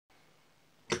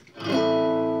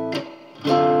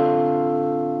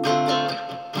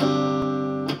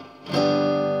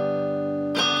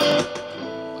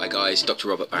guys, Dr.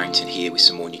 Robert Barrington here with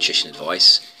some more nutrition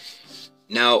advice.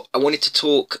 Now, I wanted to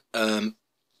talk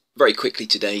very quickly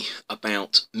today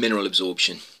about mineral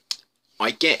absorption.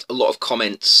 I get a lot of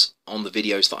comments on the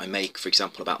videos that I make, for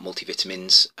example, about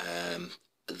multivitamins,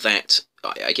 that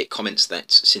I get comments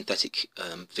that synthetic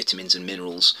vitamins and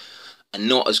minerals are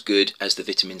not as good as the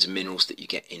vitamins and minerals that you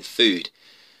get in food.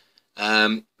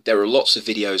 There are lots of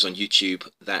videos on YouTube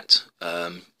that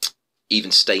even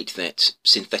state that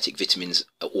synthetic vitamins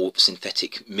or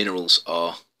synthetic minerals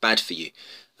are bad for you.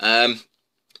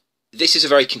 This is a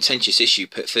very contentious issue,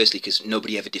 firstly because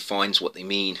nobody ever defines what they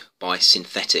mean by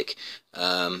synthetic.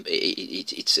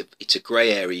 It's a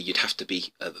grey area. You'd have to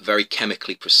be very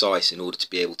chemically precise in order to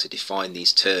be able to define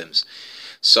these terms.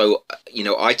 So,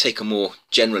 I take a more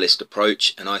generalist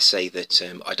approach, and I say that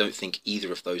I don't think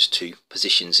either of those two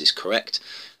positions is correct.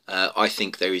 I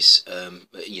think there is,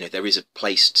 there is a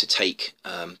place to take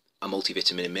a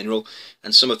multivitamin and mineral,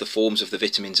 and some of the forms of the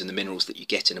vitamins and the minerals that you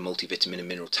get in a multivitamin and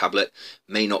mineral tablet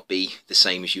may not be the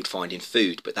same as you'd find in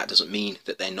food, but that doesn't mean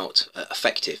that they're not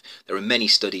effective. There are many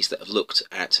studies that have looked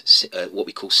at what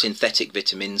we call synthetic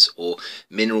vitamins or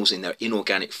minerals in their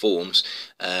inorganic forms.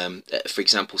 For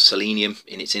example, selenium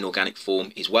in its inorganic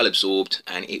form is well absorbed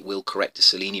and it will correct a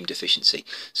selenium deficiency.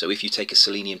 So if you take a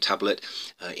selenium tablet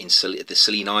in the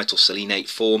selenite or selenate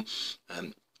form,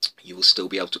 you will still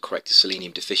be able to correct the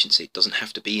selenium deficiency. It doesn't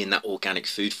have to be in that organic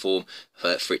food form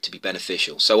for it to be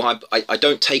beneficial. So I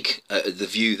don't take the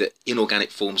view that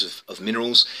inorganic forms of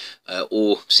minerals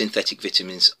or synthetic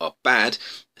vitamins are bad.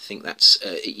 I think that's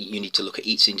you need to look at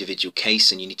each individual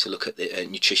case, and you need to look at the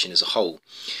nutrition as a whole.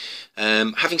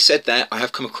 Having said that, I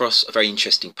have come across a very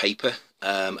interesting paper,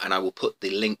 and I will put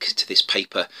the link to this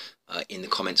paper in the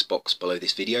comments box below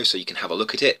this video so you can have a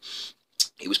look at it.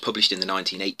 It was published in the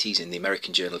 1980s in the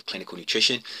American Journal of Clinical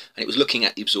Nutrition, and it was looking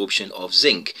at the absorption of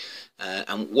zinc.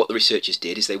 And what the researchers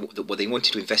did is they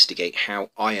wanted to investigate how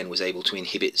iron was able to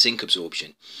inhibit zinc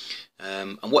absorption.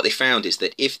 And what they found is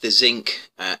that if the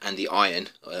zinc and the iron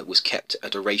was kept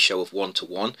at a ratio of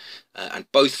 1:1,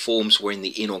 and both forms were in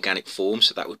the inorganic form,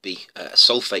 so that would be a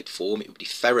sulfate form, it would be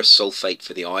ferrous sulfate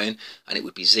for the iron, and it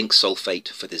would be zinc sulfate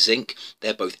for the zinc.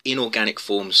 They're both inorganic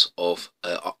forms of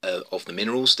the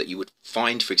minerals that you would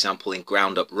find, for example, in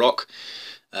ground up rock.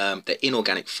 They're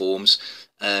inorganic forms.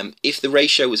 If the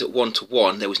ratio was at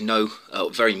 1:1, there was no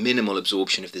very minimal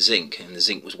absorption of the zinc, and the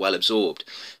zinc was well absorbed.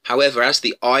 However, as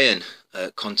the iron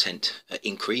content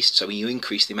increased, so when you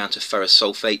increase the amount of ferrous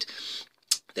sulfate,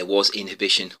 there was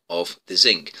inhibition of the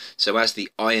zinc. So as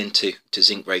the iron to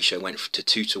zinc ratio went to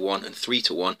 2:1 and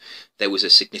 3:1, there was a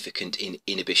significant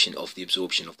inhibition of the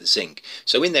absorption of the zinc.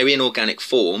 So in their inorganic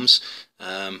forms,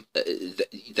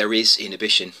 there is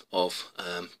inhibition of,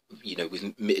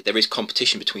 there is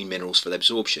competition between minerals for their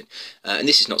absorption. And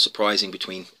this is not surprising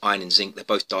between iron and zinc. They're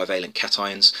both divalent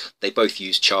cations. They both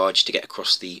use charge to get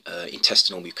across the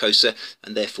intestinal mucosa,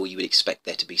 and therefore you would expect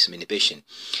there to be some inhibition.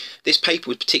 This paper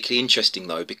was particularly interesting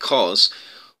though, because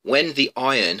when the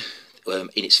iron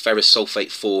in its ferrous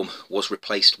sulfate form was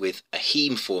replaced with a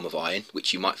heme form of iron,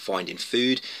 which you might find in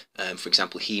food. For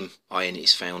example, heme iron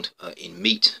is found in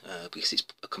meat because it's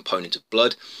a component of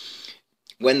blood.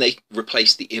 When they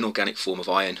replaced the inorganic form of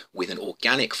iron with an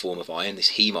organic form of iron,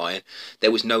 this heme iron,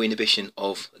 there was no inhibition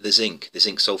of the zinc. The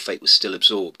zinc sulfate was still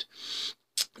absorbed.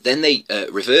 Then they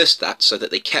reversed that so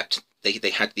that they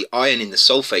had the iron in the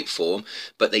sulfate form,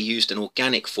 but they used an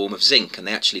organic form of zinc, and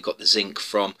they actually got the zinc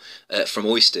from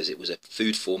oysters. It was a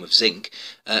food form of zinc,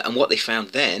 and what they found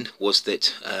then was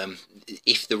that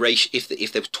if there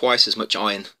was twice as much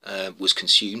iron was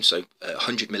consumed, so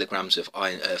 100 milligrams of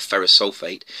iron, ferrous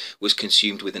sulfate was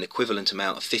consumed with an equivalent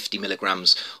amount of 50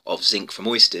 milligrams of zinc from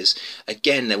oysters,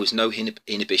 again there was no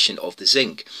inhibition of the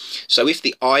zinc. So if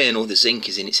the iron or the zinc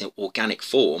is in its organic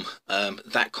form,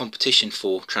 that competition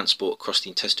for transport across the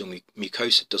intestinal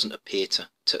mucosa doesn't appear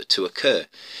to occur.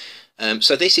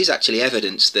 So this is actually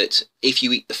evidence that if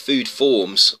you eat the food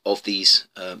forms of these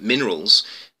minerals,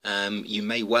 you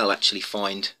may well actually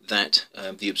find that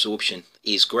the absorption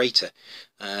is greater.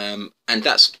 And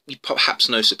that's perhaps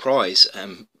no surprise.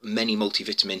 Many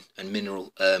multivitamin and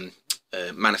mineral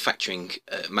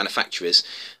manufacturers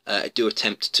do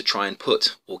attempt to try and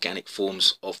put organic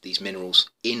forms of these minerals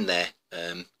in their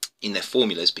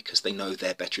formulas because they know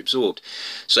they're better absorbed.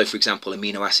 So for example,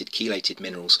 amino acid chelated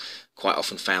minerals quite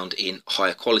often found in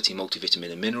higher quality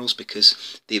multivitamin and minerals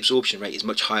because the absorption rate is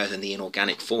much higher than the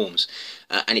inorganic forms.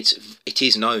 And it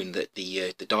is known that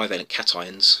the divalent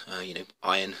cations,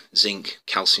 iron, zinc,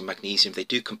 calcium, magnesium, they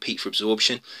do compete for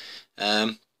absorption.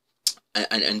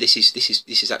 and this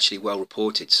is actually well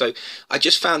reported. So I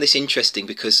just found this interesting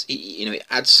because it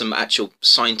adds some actual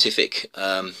scientific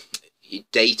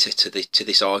data to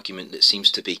this argument that seems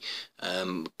to be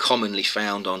commonly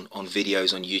found on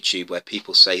videos on YouTube, where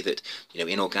people say that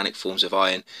inorganic forms of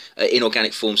iron,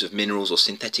 inorganic forms of minerals or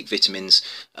synthetic vitamins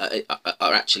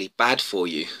are actually bad for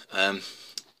you.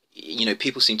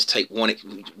 People seem to take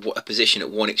a position at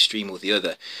one extreme or the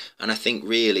other, and I think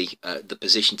really the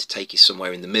position to take is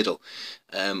somewhere in the middle.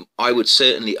 I would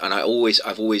certainly, and I've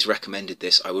always recommended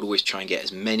this, I would always try and get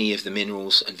as many of the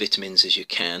minerals and vitamins as you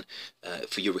can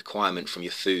for your requirement from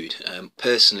your food.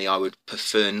 Personally, I would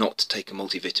prefer not to take a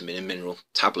multivitamin and mineral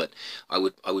tablet. I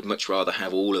would much rather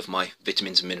have all of my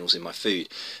vitamins and minerals in my food.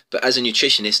 But as a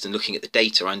nutritionist and looking at the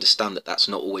data, I understand that that's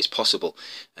not always possible.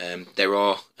 There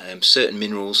are certain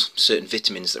minerals, certain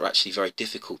vitamins that are actually very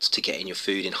difficult to get in your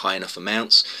food in high enough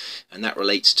amounts, and that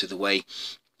relates to the way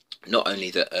not only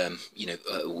that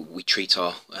we treat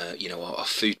our our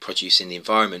food produce in the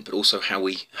environment, but also how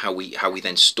we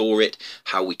then store it,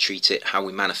 how we treat it, how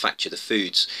we manufacture the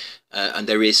foods. And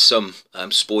there is some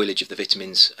spoilage of the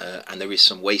vitamins, and there is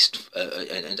some waste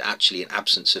and actually an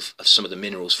absence of some of the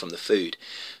minerals from the food.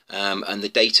 And the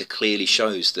data clearly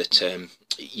shows that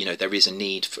there is a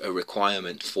need for a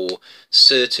requirement for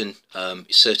certain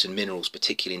minerals,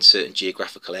 particularly in certain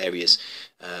geographical areas.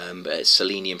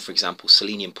 Selenium, for example,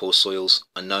 selenium poor soils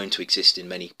are known to exist in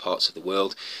many parts of the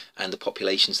world, and the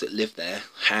populations that live there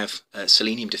have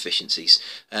selenium deficiencies,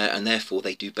 and therefore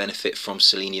they do benefit from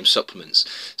selenium supplements.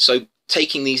 So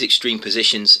taking these extreme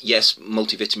positions, yes,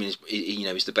 multivitamin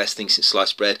is the best thing since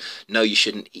sliced bread. No, you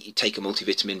shouldn't take a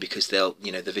multivitamin because the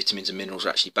vitamins and minerals are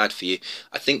actually bad for you.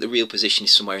 I think the real position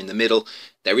is somewhere in the middle.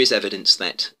 There is evidence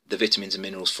that the vitamins and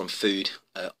minerals from food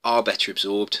are better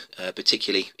absorbed,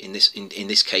 particularly in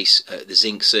this case, the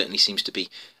zinc certainly seems to be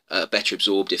better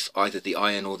absorbed if either the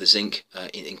iron or the zinc,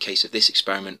 in case of this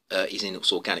experiment, is in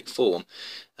its organic form.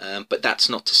 But that's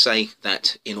not to say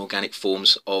that inorganic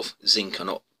forms of zinc are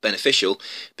not beneficial,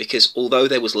 because although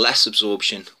there was less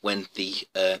absorption when the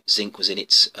zinc was in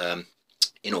its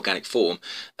inorganic form,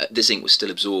 the zinc was still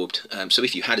absorbed. So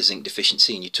if you had a zinc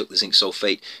deficiency and you took the zinc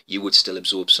sulfate, you would still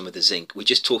absorb some of the zinc. We're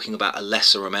just talking about a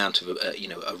lesser amount of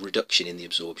a reduction in the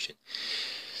absorption.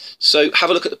 So have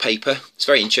a look at the paper. It's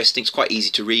very interesting. It's quite easy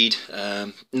to read.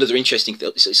 Another interesting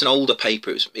thing, it's an older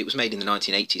paper. It was made in the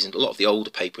 1980s, and a lot of the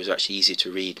older papers are actually easier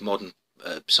to read. Modern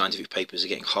scientific papers are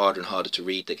getting harder and harder to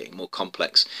read. They're getting more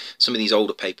complex. Some of these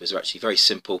older papers are actually very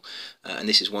simple, and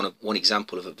this is one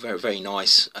example of a very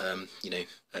nice,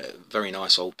 very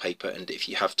nice old paper. And if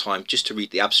you have time just to read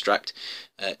the abstract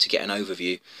to get an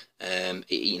overview,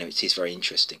 it is very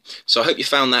interesting. So I hope you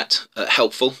found that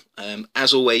helpful.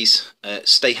 As always,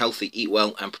 stay healthy, eat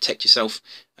well, and protect yourself.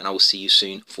 And I will see you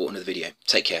soon for another video.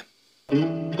 Take care.